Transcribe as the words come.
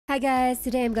Hi guys,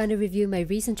 today I'm going to review my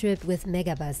recent trip with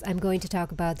Megabus. I'm going to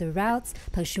talk about the routes,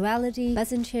 punctuality,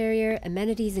 bus interior,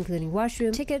 amenities including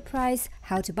washroom, ticket price,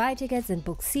 how to buy tickets and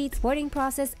book seats, boarding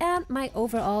process, and my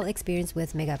overall experience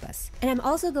with Megabus. And I'm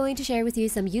also going to share with you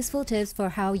some useful tips for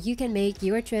how you can make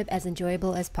your trip as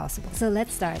enjoyable as possible. So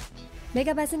let's start.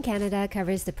 Megabus in Canada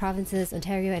covers the provinces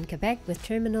Ontario and Quebec with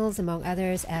terminals among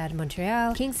others at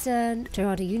Montreal, Kingston,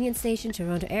 Toronto Union Station,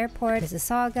 Toronto Airport,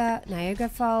 Mississauga, Niagara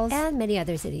Falls, and many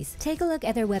other cities. Take a look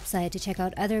at their website to check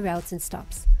out other routes and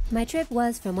stops. My trip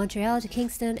was from Montreal to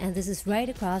Kingston, and this is right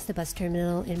across the bus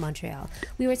terminal in Montreal.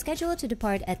 We were scheduled to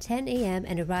depart at 10 a.m.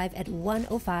 and arrive at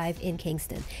 1:05 in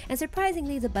Kingston. And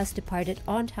surprisingly, the bus departed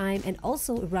on time and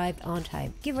also arrived on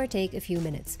time, give or take a few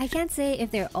minutes. I can't say if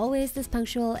they're always this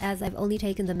punctual, as I've only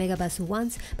taken the Megabus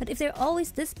once, but if they're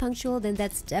always this punctual, then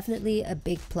that's definitely a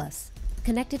big plus.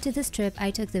 Connected to this trip,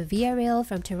 I took the Via Rail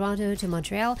from Toronto to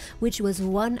Montreal, which was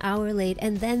 1 hour late,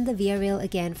 and then the Via Rail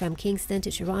again from Kingston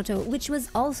to Toronto, which was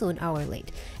also an hour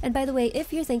late. And by the way,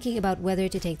 if you're thinking about whether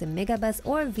to take the Megabus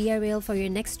or Via Rail for your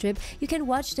next trip, you can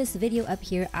watch this video up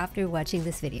here after watching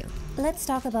this video. Let's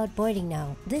talk about boarding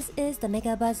now. This is the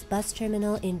Megabus bus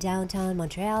terminal in downtown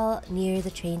Montreal near the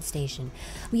train station.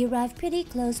 We arrived pretty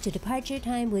close to departure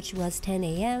time, which was 10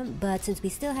 a.m., but since we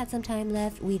still had some time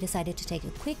left, we decided to take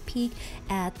a quick peek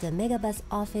at the Megabus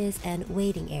office and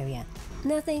waiting area.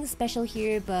 Nothing special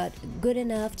here, but good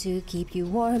enough to keep you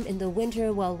warm in the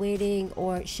winter while waiting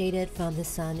or shaded from the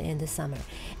sun in the summer.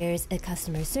 There's a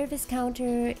customer service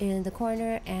counter in the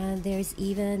corner, and there's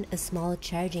even a small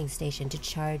charging station to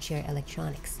charge your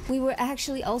electronics. We were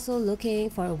actually also looking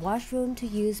for a washroom to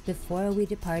use before we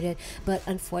departed, but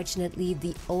unfortunately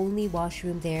the only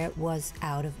washroom there was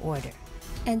out of order.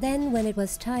 And then when it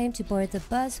was time to board the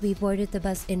bus, we boarded the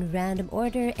bus in random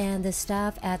order, and the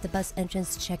staff at the bus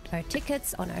entrance checked our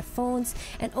tickets on our phones,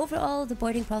 and overall the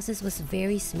boarding process was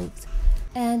very smooth.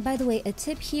 And by the way, a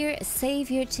tip here, save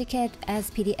your ticket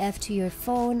as PDF to your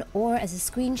phone or as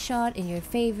a screenshot in your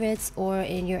favorites or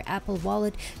in your Apple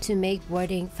Wallet to make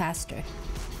boarding faster.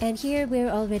 And here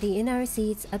we're already in our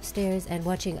seats upstairs and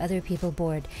watching other people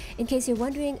board. In case you're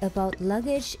wondering about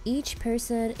luggage, each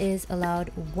person is allowed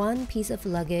one piece of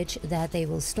luggage that they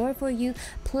will store for you,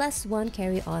 plus one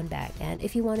carry-on bag. And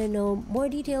if you want to know more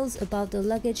details about the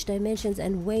luggage dimensions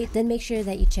and weight, then make sure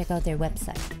that you check out their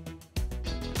website.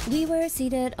 We were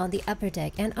seated on the upper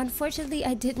deck, and unfortunately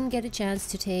I didn't get a chance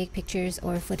to take pictures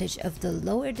or footage of the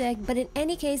lower deck, but in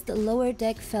any case the lower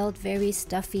deck felt very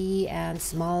stuffy and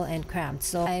small and cramped,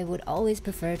 so I would always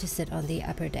prefer to sit on the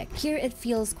upper deck. Here it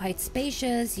feels quite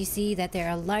spacious. You see that there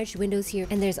are large windows here,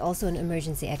 and there's also an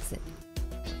emergency exit.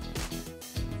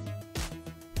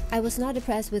 I was not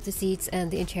impressed with the seats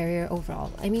and the interior overall.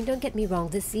 I mean, don't get me wrong,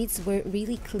 the seats were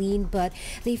really clean, but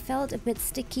they felt a bit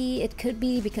sticky. It could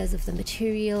be because of the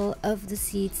material of the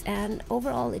seats, and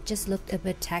overall it just looked a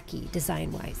bit tacky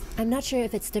design-wise. I'm not sure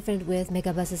if it's different with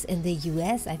Megabuses in the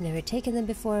US. I've never taken them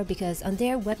before, because on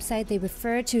their website they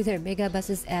refer to their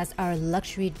Megabuses as our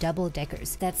luxury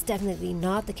double-deckers. That's definitely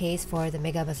not the case for the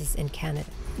Megabuses in Canada.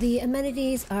 The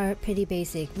amenities are pretty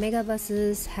basic.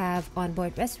 Megabuses have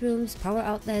onboard restrooms, power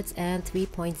outlets, and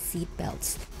 3-point seat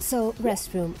belts. So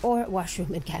restroom or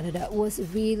washroom in Canada was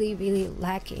really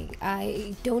lacking.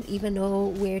 I don't even know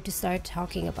where to start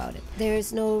talking about it.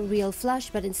 There's no real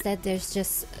flush, but instead there's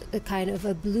just a kind of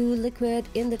a blue liquid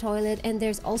in the toilet, and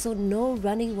there's also no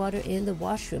running water in the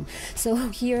washroom. So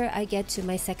here I get to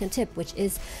my second tip, which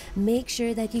is make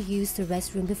sure that you use the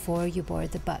restroom before you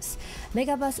board the bus.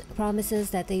 Megabus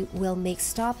promises that they will make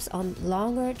stops on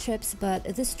longer trips, but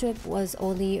this trip was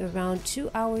only around 2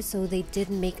 hours, so they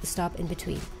didn't make a stop in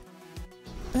between.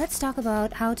 Let's talk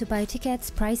about how to buy tickets,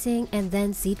 pricing, and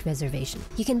then seat reservation.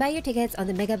 You can buy your tickets on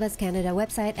the MEGABUS Canada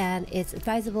website, and it's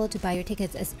advisable to buy your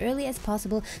tickets as early as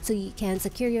possible so you can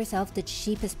secure yourself the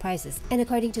cheapest prices. And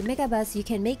according to Megabus, you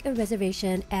can make a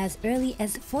reservation as early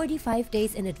as 45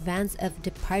 days in advance of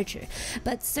departure.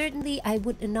 But certainly I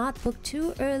would not book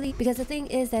too early, because the thing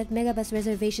is that Megabus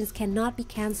reservations cannot be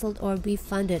cancelled or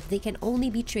refunded. They can only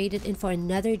be traded in for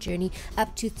another journey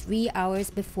up to 3 hours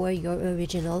before your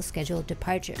original scheduled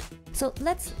departure. So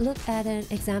let's look at an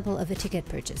example of a ticket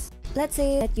purchase. Let's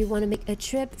say that you want to make a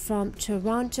trip from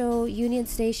Toronto Union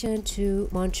Station to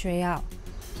Montreal.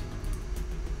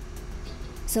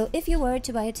 So if you were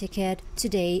to buy a ticket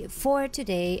today for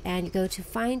today and you go to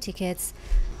find tickets,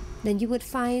 then you would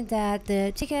find that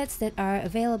the tickets that are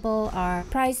available are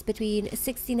priced between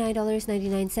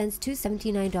 $69.99 to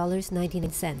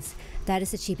 $79.99. That is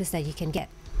the cheapest that you can get.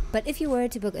 But if you were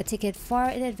to book a ticket far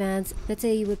in advance, let's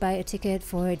say you would buy a ticket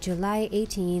for July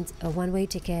 18th, a one-way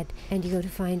ticket, and you go to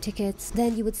find tickets,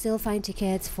 then you would still find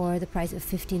tickets for the price of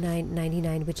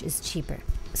 $59.99, which is cheaper.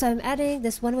 So I'm adding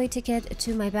this one-way ticket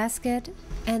to my basket,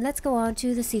 and let's go on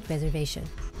to the seat reservation.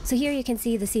 So here you can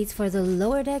see the seats for the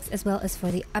lower decks as well as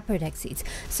for the upper deck seats.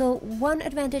 So one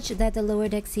advantage that the lower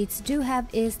deck seats do have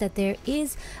is that there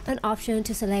is an option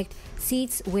to select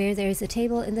seats where there is a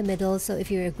table in the middle. So if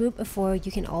you're a group of 4,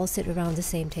 you can all sit around the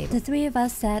same table. The 3 of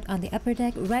us sat on the upper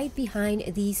deck right behind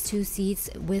these 2 seats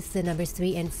with the numbers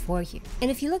 3 and 4 here. And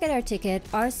if you look at our ticket,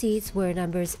 our seats were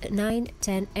numbers 9,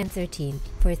 10, and 13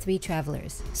 for 3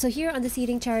 travelers. So here on the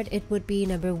seating chart, it would be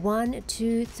number 1,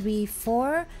 2, 3,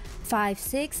 4, 5,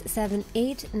 6, 7,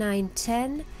 8, 9,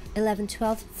 10, 11,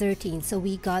 12, 13. So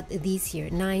we got these here,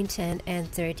 9, 10,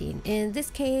 and 13. In this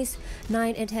case,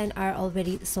 9 and 10 are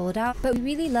already sold out, but we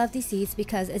really love these seats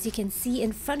because, as you can see,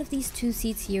 in front of these 2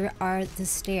 seats here are the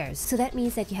stairs. So that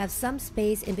means that you have some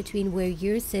space in between where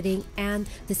you're sitting and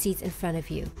the seats in front of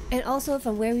you. And also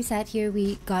from where we sat here,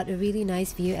 we got a really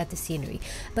nice view at the scenery.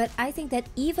 But I think that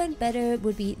even better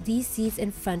would be these seats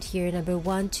in front here, number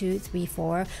 1, 2, 3,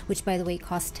 4, which by the way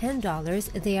cost $10.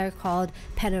 They are called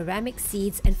panoramic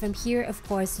seats, and from here, of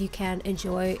course, you can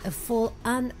enjoy a full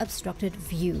unobstructed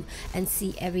view and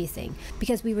see everything.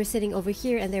 Because we were sitting over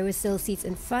here and there were still seats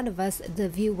in front of us, the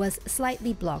view was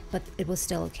slightly blocked, but it was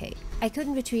still okay. I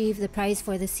couldn't retrieve the price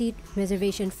for the seat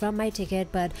reservation from my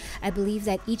ticket, but I believe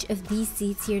that each of these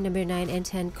seats here, number 9 and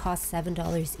 10, cost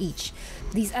 $7 each.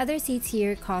 These other seats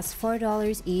here cost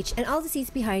 $4 each, and all the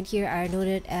seats behind here are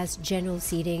noted as general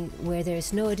seating, where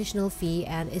there's no additional fee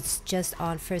and it's just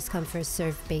on first come first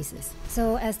served basis.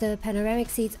 So as the panoramic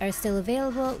seats are still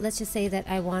available, let's just say that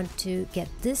I want to get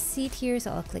this seat here,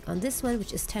 so I'll click on this one,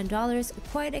 which is $10,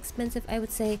 quite expensive I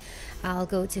would say. I'll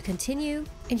go to continue,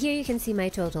 and here you can see my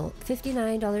total,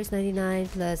 $59.99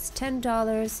 plus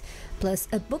 $10 plus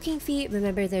a booking fee.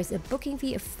 Remember, there's a booking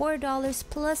fee of $4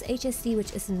 plus HST,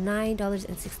 which is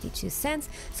 $9.62.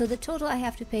 So the total I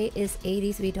have to pay is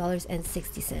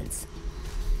 $83.60.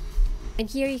 And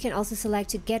here you can also select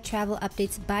to get travel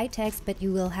updates by text, but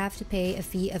you will have to pay a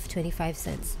fee of 25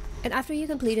 cents. And after you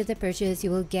completed the purchase,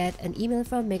 you will get an email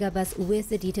from Megabus with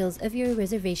the details of your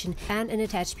reservation and an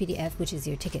attached PDF, which is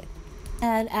your ticket.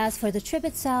 And as for the trip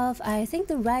itself, I think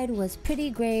the ride was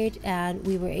pretty great and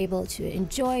we were able to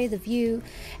enjoy the view,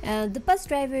 and the bus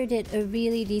driver did a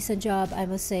really decent job. I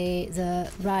must say the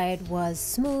ride was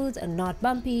smooth and not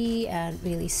bumpy and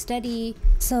really steady.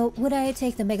 So would I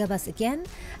take the Megabus again?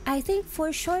 I think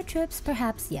for short trips,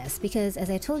 perhaps yes, because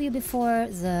as I told you before,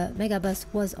 the Megabus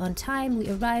was on time. We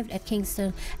arrived at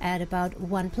Kingston at about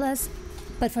 1+.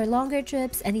 But for longer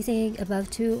trips, anything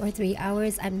above 2 or 3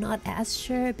 hours, I'm not as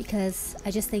sure, because I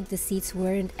just think the seats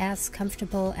weren't as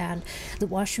comfortable and the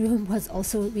washroom was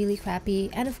also really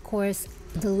crappy. And of course,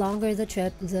 the longer the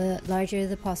trip, the larger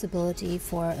the possibility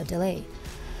for a delay.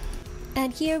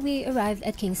 And here we arrived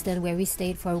at Kingston, where we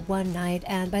stayed for 1 night.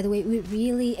 And by the way, we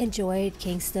really enjoyed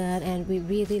Kingston and we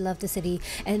really loved the city.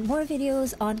 And more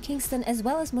videos on Kingston as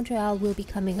well as Montreal will be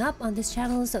coming up on this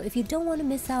channel. So if you don't want to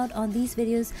miss out on these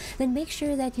videos, then make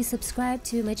sure that you subscribe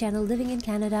to my channel Living in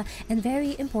Canada. And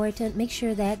very important, make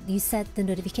sure that you set the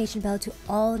notification bell to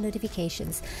all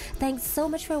notifications. Thanks so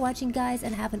much for watching, guys,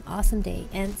 and have an awesome day,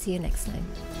 and see you next time.